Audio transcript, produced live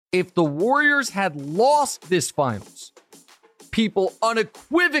If the Warriors had lost this finals, people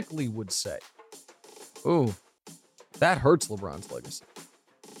unequivocally would say, "Ooh, that hurts LeBron's legacy."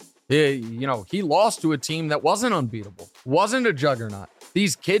 He lost to a team that wasn't unbeatable, wasn't a juggernaut.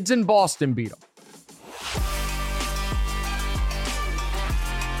 These kids in Boston beat him.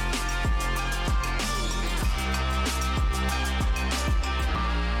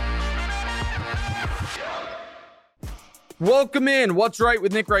 Welcome in. What's Right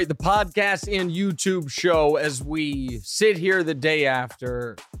with Nick Wright, the podcast and YouTube show, as we sit here the day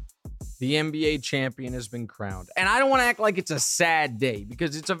after the NBA champion has been crowned. And I don't want to act like it's a sad day,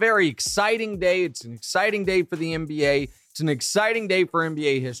 because it's a very exciting day. It's an exciting day for the NBA. It's an exciting day for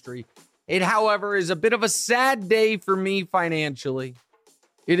NBA history. It, however, is a bit of a sad day for me financially.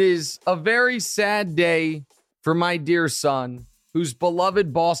 It is a very sad day for my dear son, whose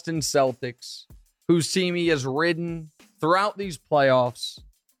beloved Boston Celtics, whose team he has ridden throughout these playoffs.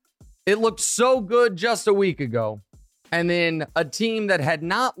 It looked so good just a week ago. And then a team that had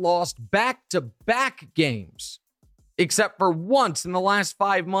not lost back-to-back games, except for once in the last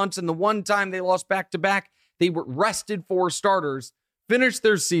 5 months, and the one time they lost back-to-back, they were rested 4 starters, finished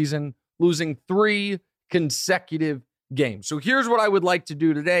their season losing 3 consecutive games. So here's what I would like to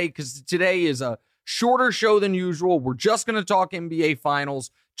do today, because today is a shorter show than usual. We're just going to talk NBA Finals,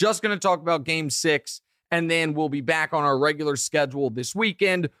 just going to talk about Game 6, and then we'll be back on our regular schedule this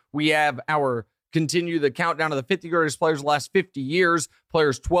weekend. We have continue the countdown of the 50 greatest players of the last 50 years.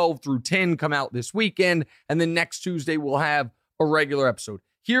 Players 12 through 10 come out this weekend. And then next Tuesday, we'll have a regular episode.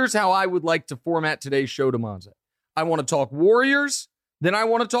 Here's how I would like to format today's show, Demonza. I want to talk Warriors. Then I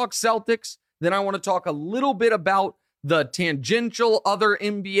want to talk Celtics. Then I want to talk a little bit about the tangential other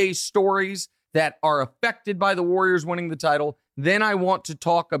NBA stories that are affected by the Warriors winning the title. Then I want to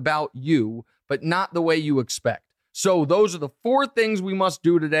talk about you, but not the way you expect. So those are the 4 things we must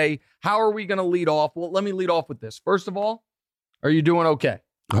do today. How are we going to lead off? Well, let me lead off with this. First of all, are you doing okay?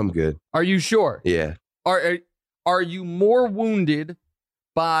 I'm good. Are you sure? Yeah. Are you more wounded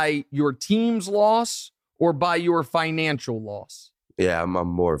by your team's loss or by your financial loss? Yeah, I'm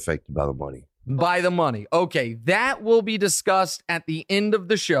more affected by the money. By the money. Okay, that will be discussed at the end of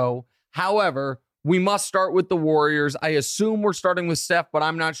the show. However, we must start with the Warriors. I assume we're starting with Steph, but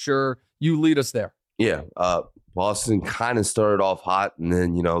I'm not sure. You lead us there. Yeah. Boston kind of started off hot, and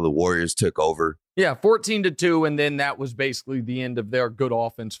then, the Warriors took over. Yeah, 14-2, and then that was basically the end of their good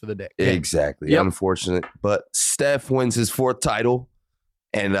offense for the day. Exactly. Yep. Unfortunate. But Steph wins his 4th title,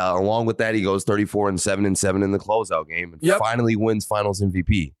 and along with that, he goes 34-7-7 in the closeout game, and finally wins Finals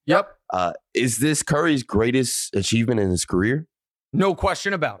MVP. Yep. Is this Curry's greatest achievement in his career? No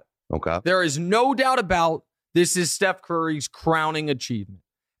question about it. Okay. There is no doubt about this is Steph Curry's crowning achievement.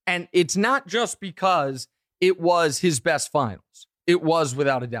 And it's not just because it was his best finals. It was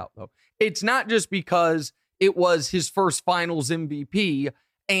without a doubt, though. It's not just because it was his first finals MVP.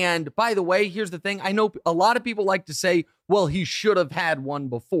 And by the way, here's the thing. I know a lot of people like to say, well, he should have had one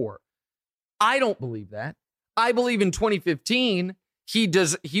before. I don't believe that. I believe in 2015,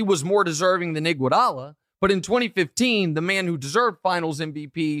 he was more deserving than Iguodala. But in 2015, the man who deserved finals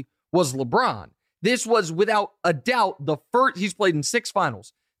MVP was LeBron. This was without a doubt the first. He's played in 6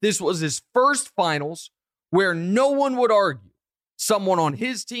 finals. This was his first finals where no one would argue someone on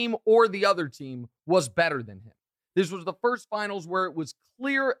his team or the other team was better than him. This was the first finals where it was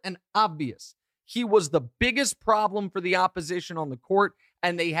clear and obvious he was the biggest problem for the opposition on the court,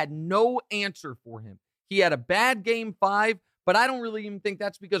 and they had no answer for him. He had a bad game 5, but I don't really even think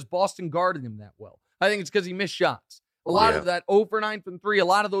that's because Boston guarded him that well. I think it's because he missed shots. A lot of that 0 for 9 from 3, a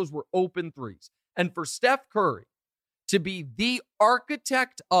lot of those were open threes. And for Steph Curry to be the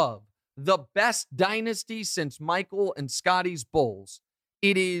architect of the best dynasty since Michael and Scotty's Bulls,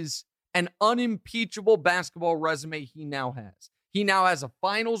 it is an unimpeachable basketball resume he now has. He now has a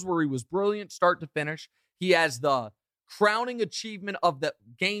finals where he was brilliant start to finish. He has the crowning achievement of the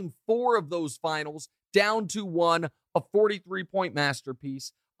game 4 of those finals, down to 1, a 43-point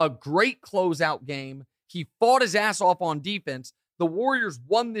masterpiece, a great closeout game. He fought his ass off on defense. The Warriors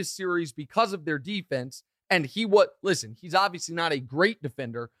won this series because of their defense. And he's obviously not a great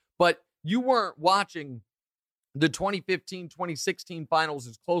defender, but you weren't watching the 2015-2016 finals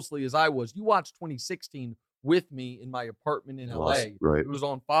as closely as I was. You watched 2016 with me in my apartment in LA. Right. It was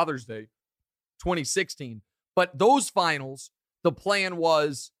on Father's Day, 2016. But those finals, the plan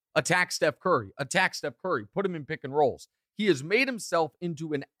was attack Steph Curry, put him in pick and rolls. He has made himself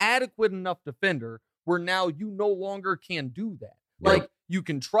into an adequate enough defender where now you no longer can do that. Like, you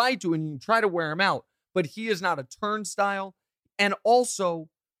can try to, and you can try to wear him out, but he is not a turnstile. And also,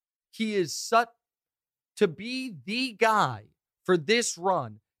 he is to be the guy for this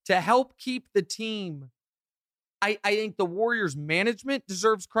run to help keep the team. I think the Warriors management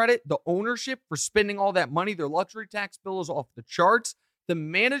deserves credit. The ownership for spending all that money. Their luxury tax bill is off the charts. The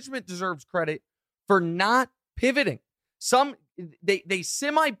management deserves credit for not pivoting. They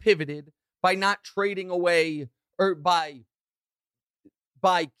semi-pivoted by not trading away or by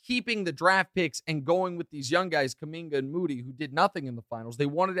keeping the draft picks and going with these young guys, Kuminga and Moody, who did nothing in the finals. They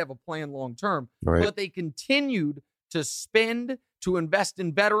wanted to have a plan long term, but they continued to spend, to invest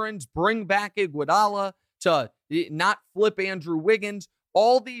in veterans, bring back Iguodala, to not flip Andrew Wiggins,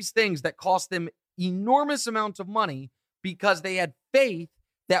 all these things that cost them enormous amounts of money because they had faith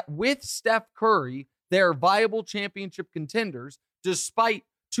that with Steph Curry, they're viable championship contenders, despite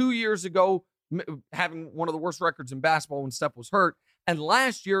 2 years ago having one of the worst records in basketball when Steph was hurt, and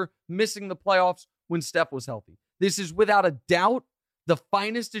last year missing the playoffs when Steph was healthy. This is without a doubt the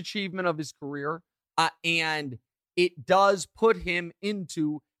finest achievement of his career, and it does put him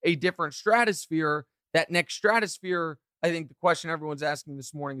into a different stratosphere. That next stratosphere, I think the question everyone's asking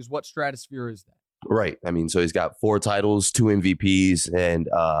this morning is, what stratosphere is that? Right. I mean, so he's got 4 titles, 2 MVPs, and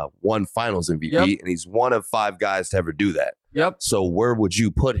 1 Finals MVP, and he's one of 5 guys to ever do that. Yep. So where would you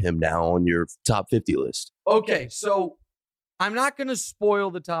put him now on your top 50 list? Okay, so I'm not going to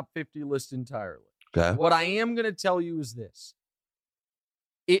spoil the top 50 list entirely. Okay. What I am going to tell you is this.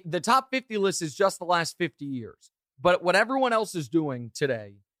 The top 50 list is just the last 50 years. But what everyone else is doing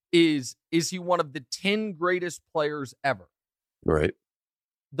today is he one of the 10 greatest players ever? Right.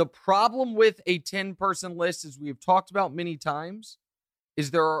 The problem with a 10-person list, as we have talked about many times,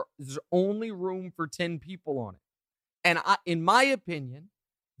 is there's only room for 10 people on it. And in my opinion,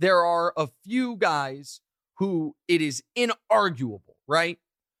 there are a few guys who it is inarguable, right?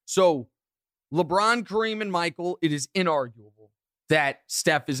 So LeBron, Kareem, and Michael, it is inarguable that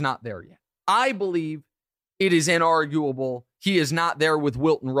Steph is not there yet. I believe it is inarguable he is not there with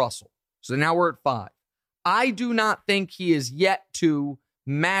Wilt and Russell. So now we're at 5. I do not think he is yet to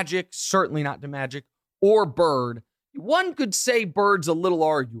Magic, certainly not to Magic, or Bird. One could say Bird's a little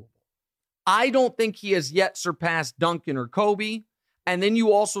arguable. I don't think he has yet surpassed Duncan or Kobe. And then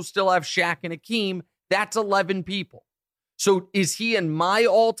you also still have Shaq and Hakeem. That's 11 people. So is he in my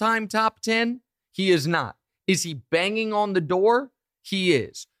all-time top 10? He is not. Is he banging on the door? He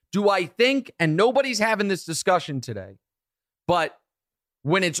is. Do I think, and nobody's having this discussion today, but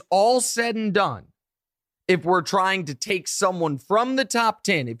when it's all said and done, if we're trying to take someone from the top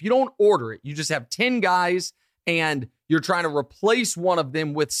 10, if you don't order it, you just have 10 guys and you're trying to replace one of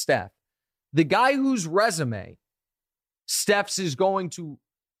them with Steph. The guy whose resume Steph's is going to,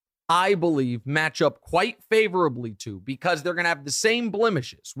 I believe, match up quite favorably to, because they're going to have the same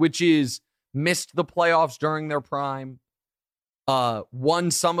blemishes, which is missed the playoffs during their prime,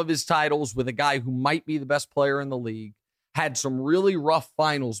 won some of his titles with a guy who might be the best player in the league, had some really rough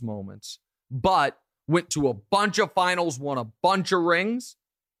finals moments, but went to a bunch of finals, won a bunch of rings.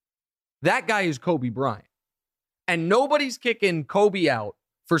 That guy is Kobe Bryant. And nobody's kicking Kobe out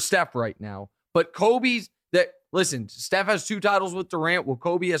for Steph right now. But listen, Steph has 2 titles with Durant. Well,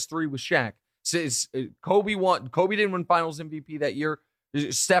 Kobe has 3 with Shaq. Kobe didn't win Finals MVP that year.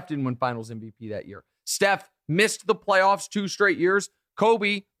 Steph didn't win Finals MVP that year. Steph missed the playoffs 2 straight years.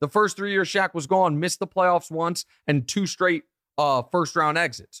 Kobe, the first 3 years Shaq was gone, missed the playoffs once and 2 straight first-round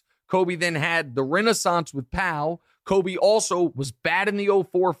exits. Kobe then had the renaissance with Powell. Kobe also was bad in the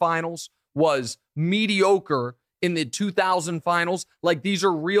 2004 finals, was mediocre in the 2000 finals. Like, these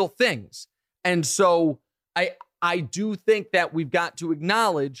are real things. And so I do think that we've got to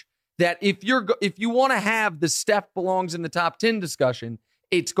acknowledge that if you want to have the Steph belongs in the top 10 discussion,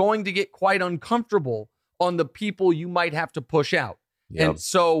 it's going to get quite uncomfortable on the people you might have to push out. Yep. And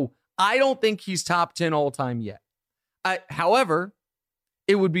so I don't think he's top 10 all time yet. However,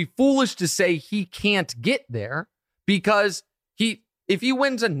 it would be foolish to say he can't get there, because if he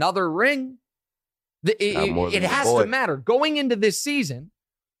wins another ring, it has to matter. Going into this season,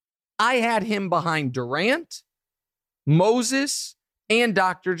 I had him behind Durant, Moses, and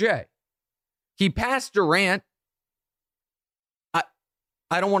Dr. J. He passed Durant.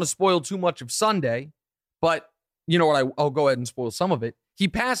 I don't want to spoil too much of Sunday, but you know what? I'll go ahead and spoil some of it. He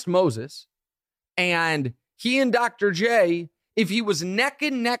passed Moses, and he and Dr. J, if he was neck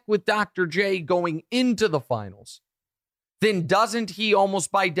and neck with Dr. J going into the finals, then doesn't he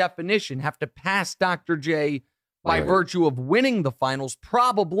almost by definition have to pass Dr. J by virtue of winning the finals?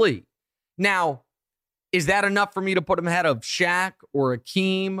 Probably. Now, is that enough for me to put him ahead of Shaq or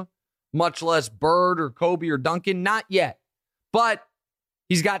Hakeem, much less Bird or Kobe or Duncan? Not yet. But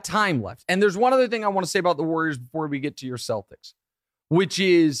he's got time left. And there's one other thing I want to say about the Warriors before we get to your Celtics, which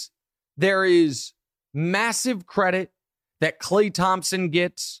is there is massive credit that Klay Thompson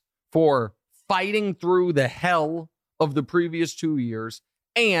gets for fighting through the hell of the previous 2 years.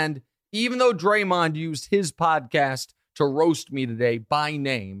 And even though Draymond used his podcast to roast me today by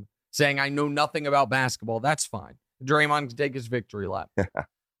name, saying I know nothing about basketball, that's fine. Draymond can take his victory lap.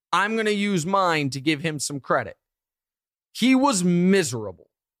 I'm going to use mine to give him some credit. He was miserable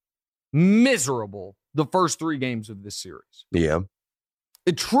the first 3 games of this series. Yeah.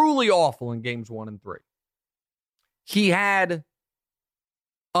 Truly awful in games 1 and 3. He had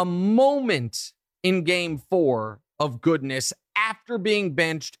a moment in game 4 of goodness after being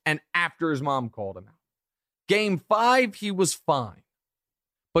benched and after his mom called him out. Game 5, he was fine.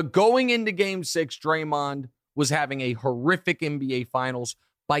 But going into game 6, Draymond was having a horrific NBA Finals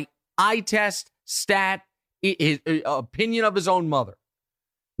by eye test, stat, his opinion of his own mother.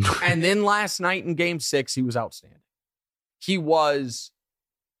 And then last night in game 6, he was outstanding. He was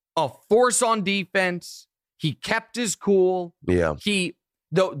a force on defense. He kept his cool. Yeah.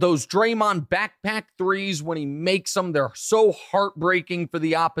 Those Draymond backpack threes, when he makes them, they're so heartbreaking for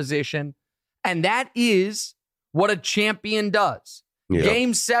the opposition. And that is what a champion does. Yeah.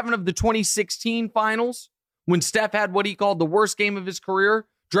 Game 7 of the 2016 finals, when Steph had what he called the worst game of his career,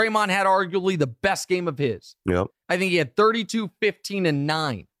 Draymond had arguably the best game of his. Yep. I think he had 32, 15, and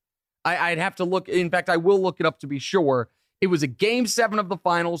 9. I'd have to look. In fact, I will look it up to be sure. It was a game 7 of the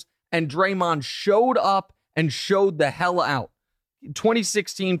finals, and Draymond showed up and showed the hell out.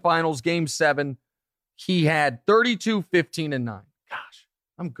 2016 finals, game 7, he had 32, 15, and 9. Gosh,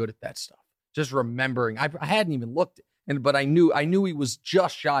 I'm good at that stuff. Just remembering. I hadn't even looked, but I knew he was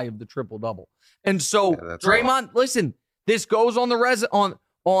just shy of the triple-double. And so, Draymond, listen, this goes on the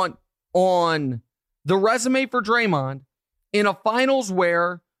on the resume for Draymond in a finals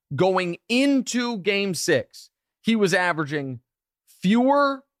where going into game 6, he was averaging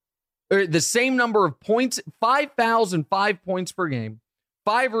the same number of points, 5,005 points per game,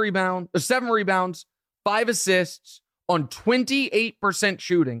 7 rebounds, 5 assists on 28%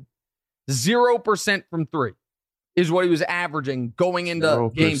 shooting, 0% from 3 is what he was averaging going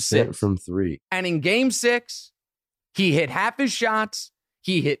into game 6. From 3. And in game 6, he hit half his shots.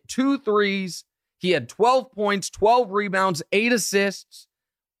 He hit 2 threes. He had 12 points, 12 rebounds, 8 assists,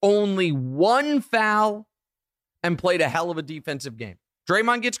 only 1 foul, and played a hell of a defensive game.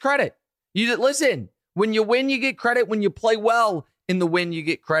 Draymond gets credit. Listen, when you win, you get credit. When you play well in the win, you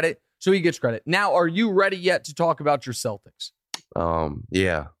get credit. So he gets credit. Now, are you ready yet to talk about your Celtics?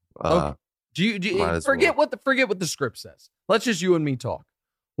 Yeah. Okay. Do you forget what the script says? Let's just you and me talk.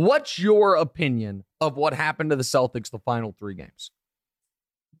 What's your opinion of what happened to the Celtics the final 3 games?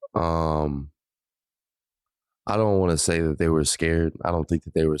 I don't want to say that they were scared. I don't think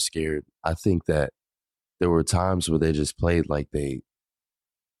that they were scared. I think that there were times where they just played like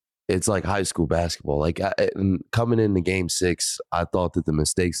it's like high school basketball. Like coming into game 6, I thought that the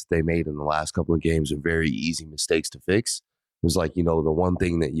mistakes that they made in the last couple of games were very easy mistakes to fix. It was like, the one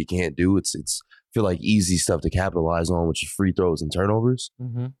thing that you can't do, it's feel like easy stuff to capitalize on, which is free throws and turnovers.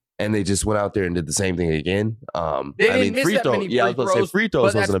 Mm-hmm. And they just went out there and did the same thing again. Free throws. Yeah, I was going to say free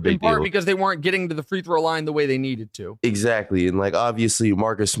throws wasn't a big deal because they weren't getting to the free throw line the way they needed to. Exactly, and obviously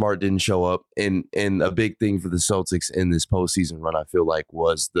Marcus Smart didn't show up, and a big thing for the Celtics in this postseason run, I feel like,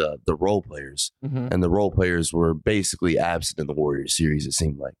 was the role players, and the role players were basically absent in the Warriors series. It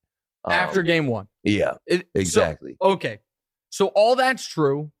seemed like after game 1. Yeah, exactly. So all that's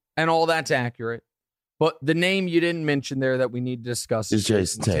true and all that's accurate. But the name you didn't mention there that we need to discuss is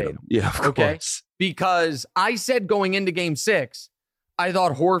Jason Tatum. Yeah, of course. Because I said going into game 6, I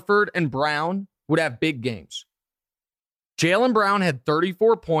thought Horford and Brown would have big games. Jaylen Brown had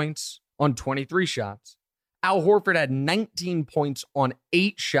 34 points on 23 shots. Al Horford had 19 points on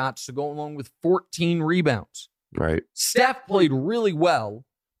 8 shots to go along with 14 rebounds. Right. Steph played really well,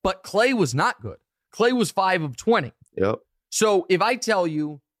 but Klay was not good. Klay was 5 of 20. Yep. So if I tell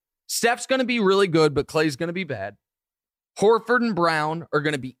you, Steph's going to be really good, but Klay's going to be bad. Horford and Brown are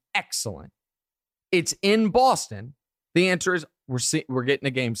going to be excellent. It's in Boston. The answer is we're getting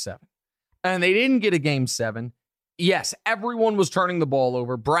a game 7. And they didn't get a game 7. Yes, everyone was turning the ball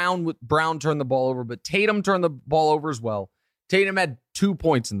over. Brown turned the ball over, but Tatum turned the ball over as well. Tatum had 2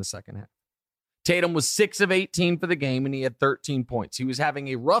 points in the second half. Tatum was 6 of 18 for the game, and he had 13 points. He was having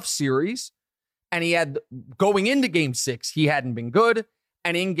a rough series, and going into game 6, he hadn't been good.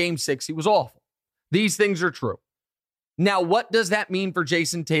 And in game 6, he was awful. These things are true. Now, what does that mean for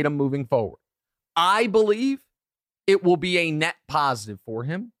Jason Tatum moving forward? I believe it will be a net positive for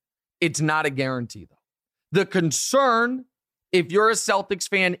him. It's not a guarantee, though. The concern, if you're a Celtics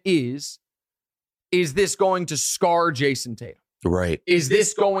fan, is this going to scar Jason Tatum? Right. Is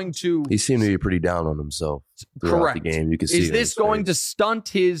this going to... He seemed to be pretty down on himself throughout the game. You can see Is this going to stunt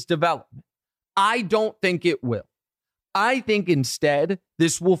his development? I don't think it will. I think instead,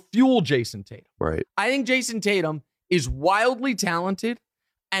 this will fuel Jason Tatum. Right. I think Jason Tatum is wildly talented,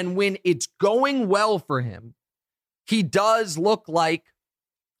 and when it's going well for him, he does look like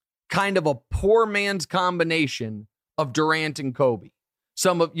kind of a poor man's combination of Durant and Kobe.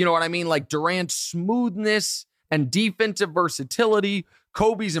 Some of, you know what I mean? Like Durant's smoothness and defensive versatility,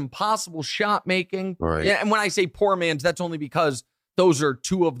 Kobe's impossible shot making. Right. Yeah, and when I say poor man's, that's only because those are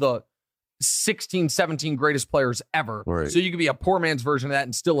two of the 16, 17 greatest players ever. Right. So you could be a poor man's version of that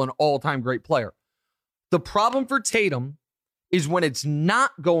and still an all-time great player. The problem for Tatum is when it's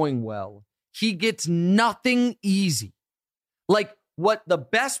not going well, he gets nothing easy. Like what the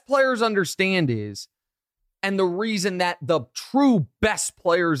best players understand is, and the reason that the true best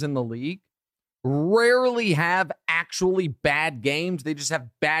players in the league rarely have actually bad games, they just have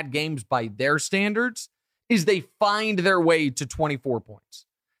bad games by their standards, is they find their way to 24 points.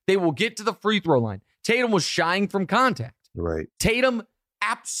 They will get to the free throw line. Tatum was shying from contact. Right. Tatum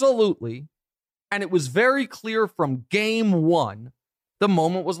absolutely, and it was very clear from game one, the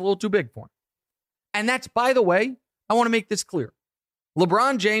moment was a little too big for him. And that's, by the way, I want to make this clear.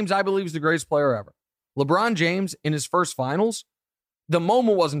 LeBron James, I believe, is the greatest player ever. LeBron James, in his first finals, the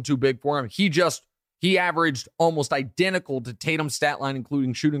moment wasn't too big for him. He averaged almost identical to Tatum's stat line,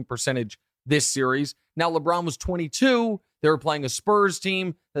 including shooting percentage this series. Now, LeBron was 22. They were playing a Spurs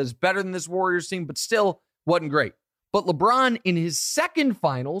team that is better than this Warriors team, but still wasn't great. But LeBron, in his second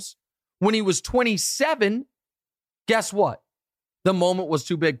finals, when he was 27, guess what? The moment was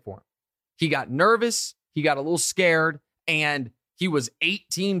too big for him. He got nervous, he got a little scared, and he was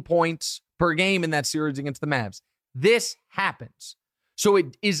 18 points per game in that series against the Mavs. This happens. So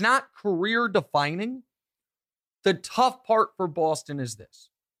it is not career defining. The tough part for Boston is this.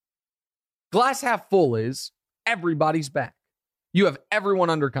 Glass half full is everybody's back. You have everyone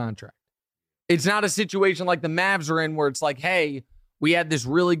under contract. It's not a situation like the Mavs are in where it's like, hey, we had this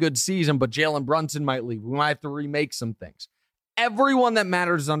really good season, but Jalen Brunson might leave. We might have to remake some things. Everyone that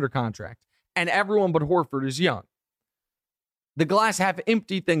matters is under contract, and everyone but Horford is young. The glass half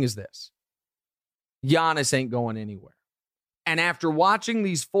empty thing is this. Giannis ain't going anywhere. And after watching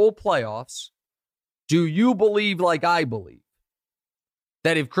these full playoffs, do you believe, like I believe,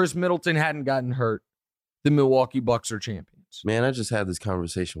 that if Chris Middleton hadn't gotten hurt, the Milwaukee Bucks are champions? Man, I just had this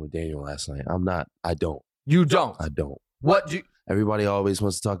conversation with Daniel last night. I don't. You don't? I don't. What do you... Everybody always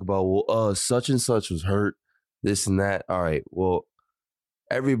wants to talk about, well, such and such was hurt, this and that. All right, well,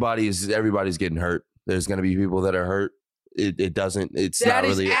 everybody's getting hurt. There's going to be people that are hurt. It's not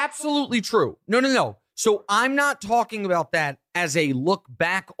really. That is absolutely true. No. So I'm not talking about that as a look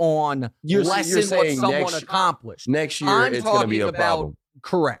back on lesson what someone accomplished. Next year, it's going to be a problem.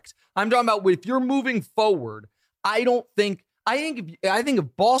 Correct. I'm talking about if you're moving forward, I think if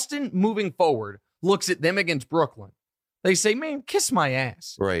Boston moving forward looks at them against Brooklyn, they say, man, kiss my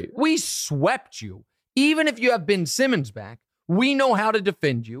ass. Right. We swept you. Even if you have Ben Simmons back, we know how to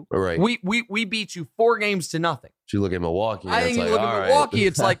defend you. Right. We beat you 4-0. You look at Milwaukee. I think you look at Milwaukee,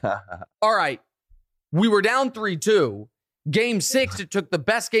 it's like, all right, we were down 3-2. Game 6, it took the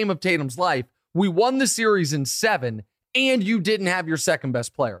best game of Tatum's life. We won the series in 7, and you didn't have your second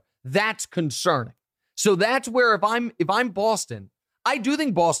best player. That's concerning. So that's where if I'm Boston, I do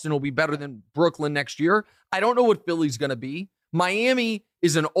think Boston will be better than Brooklyn next year. I don't know what Philly's going to be. Miami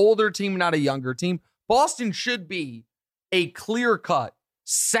is an older team, not a younger team. Boston should be a clear-cut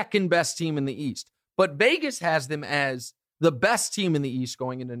second best team in the East. But Vegas has them as the best team in the East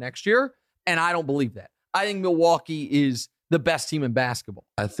going into next year, and I don't believe that. I think Milwaukee is the best team in basketball.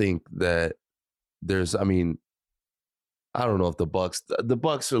 I think that I don't know if the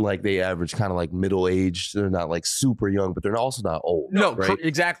Bucks are like, they average kind of like middle-aged. They're not like super young, but they're also not old. No, right?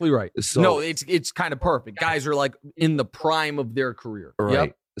 Exactly right. So, no, it's kind of perfect. Guys are like in the prime of their career. Right.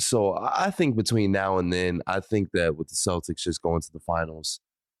 Yep. So I think between now and then, I think that with the Celtics just going to the finals,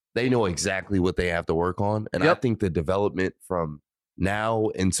 they know exactly what they have to work on. And I think the development from now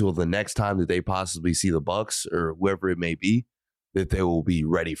until the next time that they possibly see the Bucks or whoever it may be, that they will be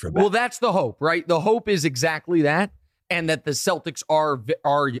ready for that. Well, that's the hope, right? The hope is exactly that. And that the Celtics are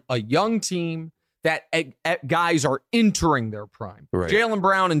a young team that guys are entering their prime. Right. Jaylen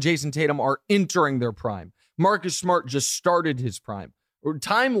Brown and Jason Tatum are entering their prime. Marcus Smart just started his prime. Or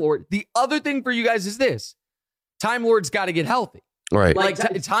Time Lord. The other thing for you guys is this. Time Lord's got to get healthy. Right. Like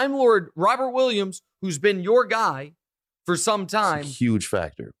Time Lord, Robert Williams, who's been your guy for some time. It's a huge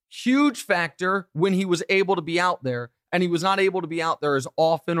factor. Huge factor when he was able to be out there. And he was not able to be out there as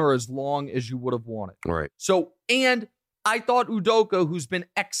often or as long as you would have wanted. Right. So, and I thought Udoka, who's been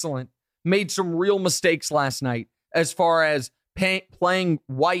excellent, made some real mistakes last night as far as playing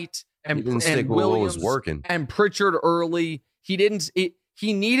White and Williams was working. And Pritchard early.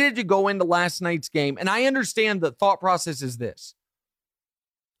 He needed to go into last night's game. And I understand the thought process is this.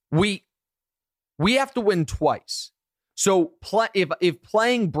 We have to win twice. So if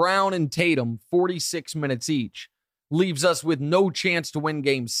playing Brown and Tatum 46 minutes each leaves us with no chance to win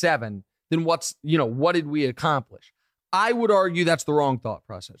game 7, then what did we accomplish? I would argue that's the wrong thought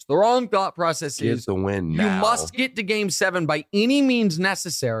process. The wrong thought process is to win now. You must get to game 7 by any means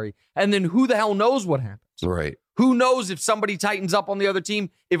necessary, and then who the hell knows what happens? Right. Who knows if somebody tightens up on the other team,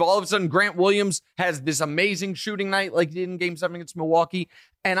 if all of a sudden Grant Williams has this amazing shooting night like he did in game 7 against Milwaukee.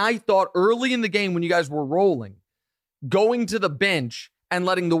 And I thought early in the game when you guys were rolling, going to the bench and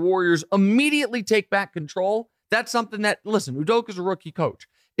letting the Warriors immediately take back control, that's something that, listen, Udoka's a rookie coach.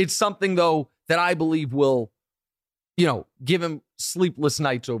 It's something, though, that I believe will, give him sleepless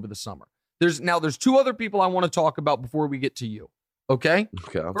nights over the summer. There's 2 other people I want to talk about before we get to you. Okay?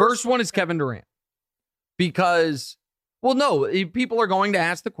 First one is Kevin Durant. Because, people are going to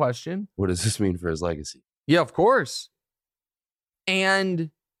ask the question. What does this mean for his legacy? Yeah, of course. And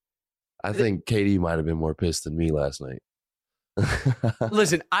I think KD might have been more pissed than me last night.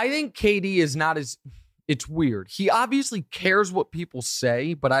 Listen, I think KD is not as... It's weird. He obviously cares what people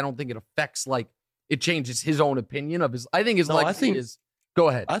say, but I don't think it affects, it changes his own opinion of his... I think his legacy is... Go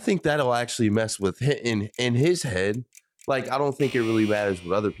ahead. I think that'll actually mess with him in his head. I don't think it really matters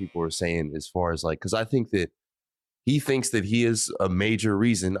what other people are saying as far as, because I think that he thinks that he is a major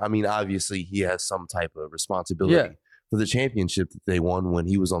reason. I mean, obviously, he has some type of responsibility for the championship that they won when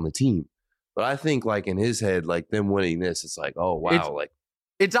he was on the team. But I think, in his head, them winning this, it's oh, wow.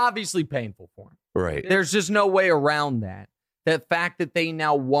 It's obviously painful for him. Right. There's just no way around that. That fact that they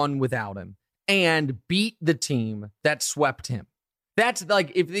now won without him and beat the team that swept him. That's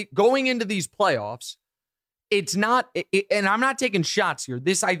going into these playoffs, it's not, and I'm not taking shots here.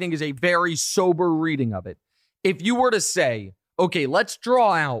 This, I think, is a very sober reading of it. If you were to say, okay, let's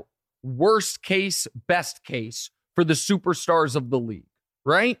draw out worst case, best case for the superstars of the league,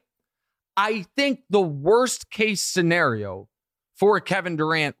 right? I think the worst case scenario for Kevin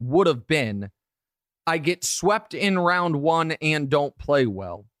Durant would have been, I get swept in round 1 and don't play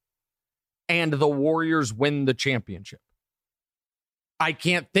well, and the Warriors win the championship. I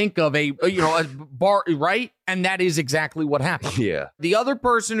can't think of a bar, right? And that is exactly what happened. Yeah. The other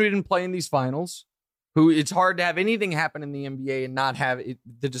person who didn't play in these finals, who it's hard to have anything happen in the NBA and not have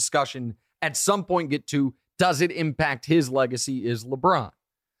the discussion at some point get to, does it impact his legacy, is LeBron.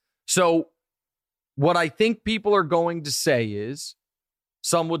 So what I think people are going to say is,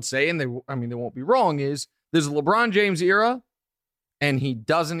 some would say, and they won't be wrong, is there's a LeBron James era, and he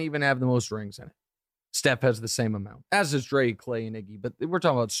doesn't even have the most rings in it. Steph has the same amount, as does Dre, Clay, and Iggy. But we're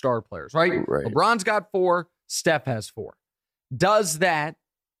talking about star players, right? LeBron's got 4. Steph has 4. Does that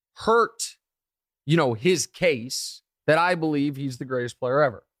hurt, his case that I believe he's the greatest player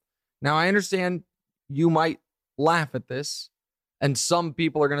ever? Now, I understand you might laugh at this, and some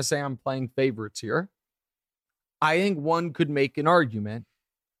people are going to say I'm playing favorites here. I think one could make an argument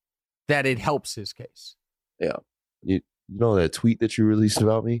that it helps his case. Yeah. You know that tweet that you released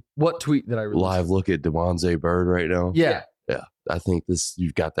about me? What tweet did I release? Live look at DeMonze Bird right now. Yeah. Yeah. I think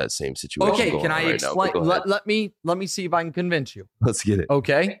you've got that same situation. Okay, can I explain? Let me see if I can convince you. Let's get it.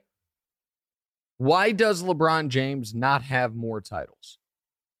 Okay. Why does LeBron James not have more titles?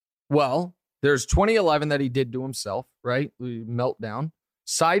 Well, there's 2011 that he did to himself, right? Meltdown.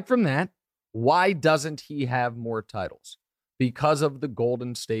 Aside from that, why doesn't he have more titles? Because of the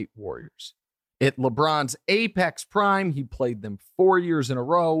Golden State Warriors. At LeBron's apex prime, he played them 4 years in a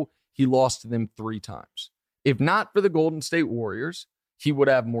row. He lost to them 3 times. If not for the Golden State Warriors, he would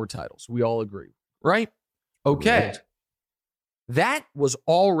have more titles. We all agree, right? Okay. Right. That was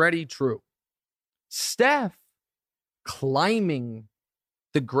already true. Steph climbing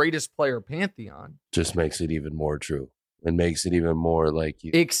the greatest player pantheon just makes it even more true. It makes it even more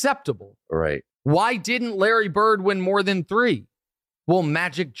acceptable. Right. Why didn't Larry Bird win more than 3? Well,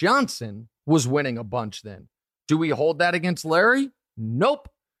 Magic Johnson was winning a bunch then. Do we hold that against Larry? Nope.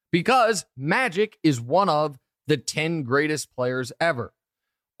 Because Magic is one of the 10 greatest players ever.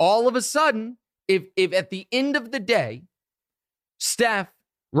 All of a sudden, if at the end of the day, Steph,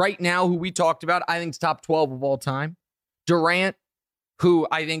 right now, who we talked about, I think is top 12 of all time. Durant, who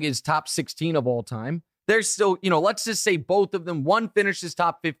I think is top 16 of all time. There's still, let's just say both of them. One finishes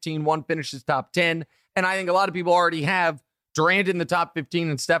top 15, one finishes top 10. And I think a lot of people already have Durant in the top 15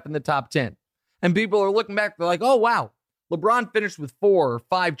 and Steph in the top 10. And people are looking back, they're like, oh, wow, LeBron finished with 4 or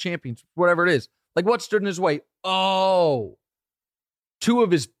 5 champions, whatever it is. What stood in his way? Oh, two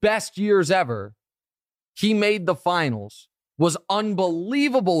of his best years ever. He made the finals, was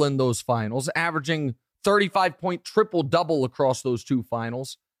unbelievable in those finals, averaging 35-point triple-double across those two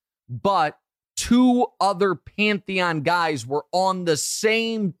finals. But two other Pantheon guys were on the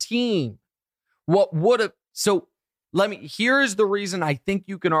same team. What would have... So here is the reason I think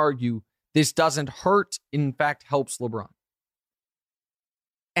you can argue this doesn't hurt, in fact, helps LeBron.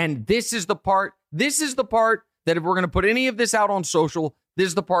 And this is the part that if we're going to put any of this out on social, this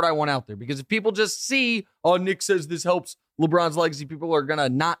is the part I want out there. Because if people just see, oh, Nick says this helps LeBron's legacy, people are going to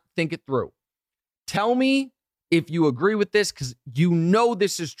not think it through. Tell me if you agree with this, because you know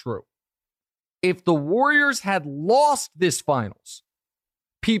this is true. If the Warriors had lost this finals,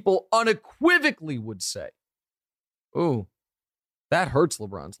 people unequivocally would say, oh, that hurts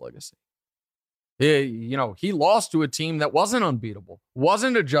LeBron's legacy. He lost to a team that wasn't unbeatable,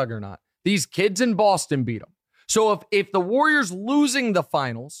 wasn't a juggernaut. These kids in Boston beat him. So if the Warriors losing the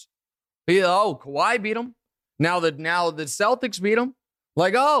finals, Kawhi beat him. Now the Celtics beat him.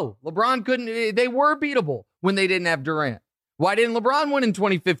 Like, LeBron couldn't. They were beatable when they didn't have Durant. Why didn't LeBron win in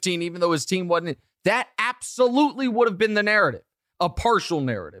 2015, even though his team wasn't? That absolutely would have been the narrative, a partial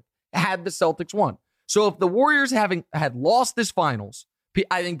narrative, had the Celtics won. So if the Warriors had lost this finals,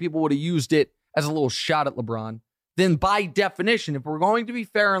 I think people would have used it as a little shot at LeBron. Then by definition, if we're going to be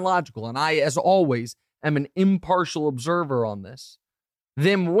fair and logical, and I, as always, am an impartial observer on this,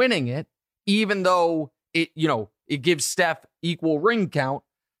 them winning it, even though it gives Steph equal ring count,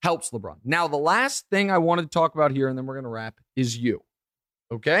 helps LeBron. Now, the last thing I wanted to talk about here, and then we're going to wrap, is you.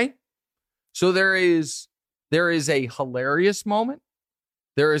 Okay? So there is a hilarious moment,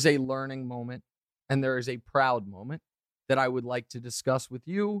 there is a learning moment, and there is a proud moment that I would like to discuss with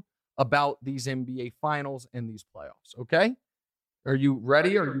you about these NBA finals and these playoffs. Okay? Are you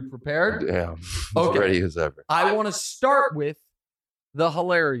ready? Are you prepared? Yeah, okay. Ready as ever. I want to start with the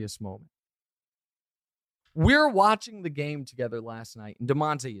hilarious moment. We're watching the game together last night, and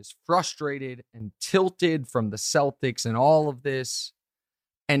DeMonte is frustrated and tilted from the Celtics and all of this.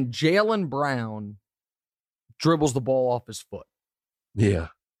 And Jaylen Brown dribbles the ball off his foot. Yeah.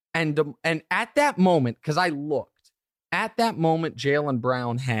 And at that moment, because I looked, at that moment, Jaylen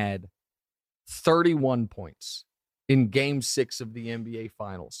Brown had 31 points in Game 6 of the NBA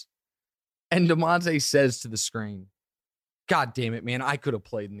Finals. And DeMonte says to the screen, God damn it, man, I could have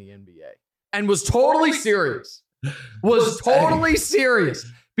played in the NBA. And was totally serious. Was totally serious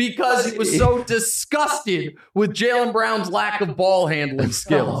because he was so disgusted with Jaylen Brown's lack of ball handling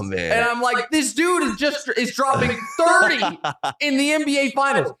skills. Oh, man. And I'm like, this dude is dropping 30 in the NBA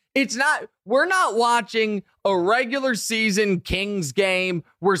Finals. We're not watching a regular season Kings game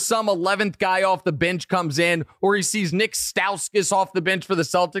where some 11th guy off the bench comes in, or he sees Nick Stauskas off the bench for the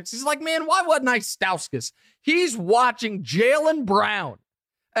Celtics. He's like, man, why wasn't I Stauskas? He's watching Jaylen Brown.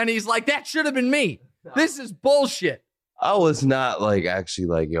 And he's like, that should have been me. This is bullshit. I was not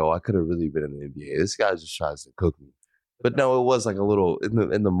actually I could have really been in the NBA. This guy just tries to cook me. But no, it was a little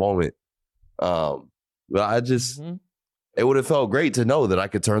in the moment. But I just it would have felt great to know that I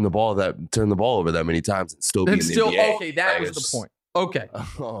could turn the ball over that many times and still be in the NBA. Okay, that was the point. Okay.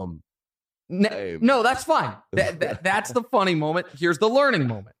 No, that's fine. That's the funny moment. Here's the learning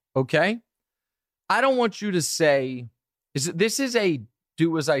moment. Okay. I don't want you to say, this is a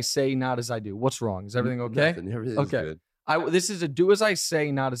do as I say, not as I do. What's wrong? Is everything okay? Nothing. Everything's good. This is a do as I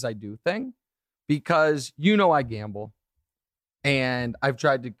say, not as I do thing, because I gamble. And I've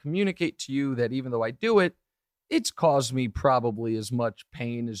tried to communicate to you that even though I do it, it's caused me probably as much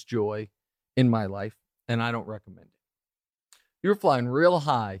pain as joy in my life, and I don't recommend it. You're flying real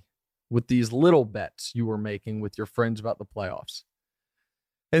high with these little bets you were making with your friends about the playoffs.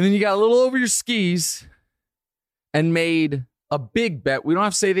 And then you got a little over your skis and made a big bet. We don't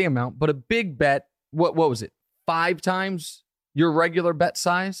have to say the amount, but a big bet. What was it? 5 times your regular bet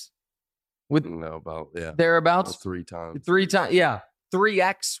size? Thereabouts? 3 times. 3 times, yeah.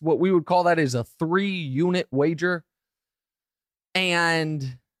 3x, what we would call that is a 3-unit wager.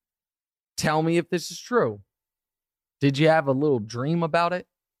 And tell me if this is true. Did you have a little dream about it?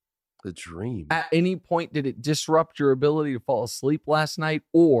 The dream? At any point, did it disrupt your ability to fall asleep last night?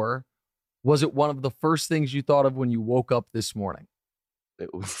 Or was it one of the first things you thought of when you woke up this morning?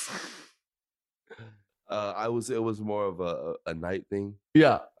 It was. It was more of a night thing.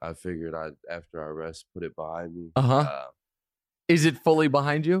 Yeah. I figured after I rest, put it behind me. Is it fully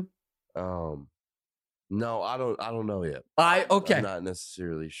behind you? No, I don't know yet. Okay. I'm not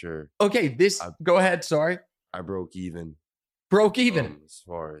necessarily sure. Okay, go ahead, sorry. I broke even. As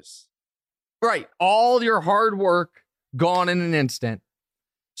far as right. All your hard work gone in an instant.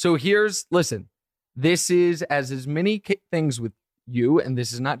 So listen, this is as many things with you, and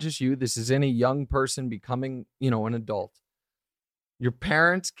this is not just you, this is any young person becoming, an adult. Your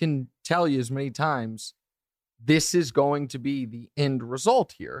parents can tell you as many times, this is going to be the end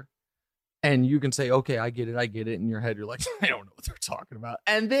result here. And you can say, okay, I get it. In your head, you're like, I don't know what they're talking about.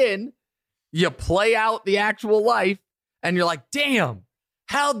 And then you play out the actual life and you're like, damn,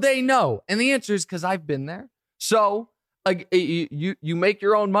 how'd they know? And the answer is because I've been there. So you make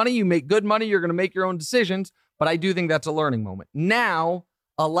your own money, you make good money, you're going to make your own decisions. But I do think that's a learning moment. Now,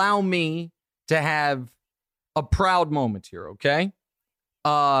 allow me to have a proud moment here, okay?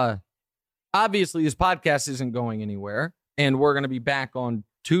 Obviously, this podcast isn't going anywhere, and we're going to be back on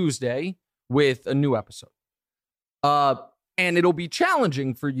Tuesday with a new episode. And it'll be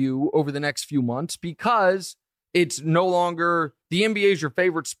challenging for you over the next few months because it's no longer the NBA is your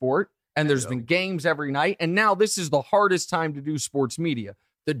favorite sport, and there's been games every night. And now this is the hardest time to do sports media,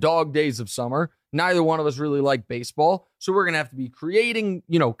 the dog days of summer. Neither one of us really like baseball, so we're going to have to be creating,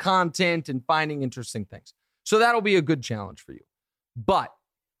 content and finding interesting things. So that'll be a good challenge for you. But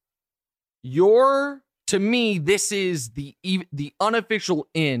to me, this is the unofficial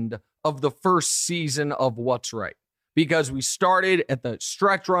end of the first season of What's Right, because we started at the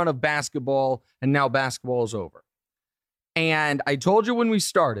stretch run of basketball and now basketball is over. And I told you when we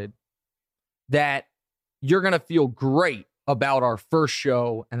started that you're going to feel great about our first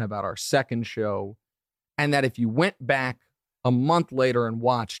show and about our second show, and that if you went back a month later and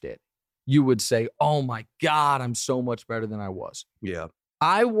watched it, you would say, oh my God, I'm so much better than I was. Yeah.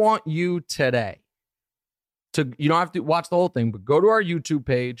 I want you today you don't have to watch the whole thing, but go to our YouTube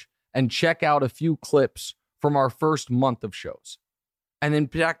page and check out a few clips from our first month of shows. And then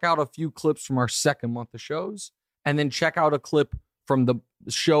check out a few clips from our second month of shows. And then check out a clip from the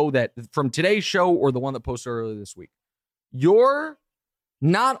show from today's show or the one that posted earlier this week. Your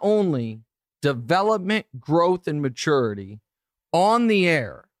not only development, growth, and maturity on the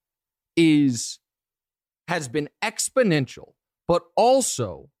air has been exponential, but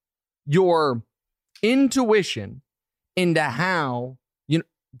also your intuition into how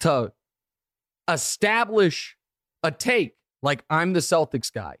to establish a take like I'm the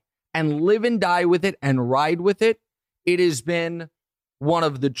Celtics guy and live and die with it and ride with it. It has been one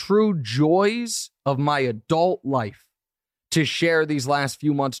of the true joys of my adult life to share these last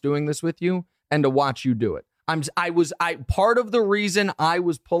few months doing this with you and to watch you do it. Part of the reason I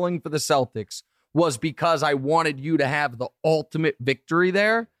was pulling for the Celtics was because I wanted you to have the ultimate victory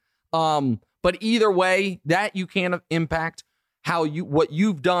there. But either way, that you can't impact what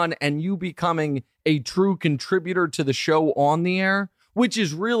you've done and you becoming a true contributor to the show on the air, which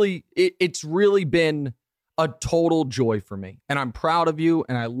is really, it's really been a total joy for me. And I'm proud of you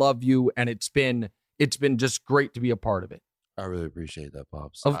and I love you. And it's been just great to be a part of it. I really appreciate that,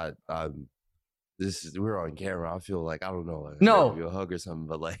 Pops. We're on camera. I feel like, I don't know, like no, a hug or something,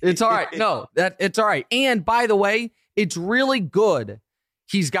 but like it's all right. No, it's all right. And by the way, it's really good.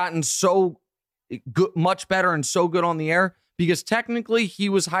 He's gotten so good, much better and so good on the air because technically he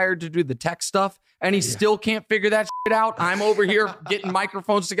was hired to do the tech stuff and he still can't figure that shit out. I'm over here getting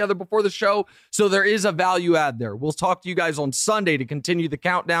microphones together before the show. So there is a value add there. We'll talk to you guys on Sunday to continue the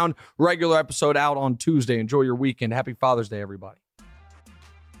countdown. Regular episode out on Tuesday. Enjoy your weekend. Happy Father's Day, everybody.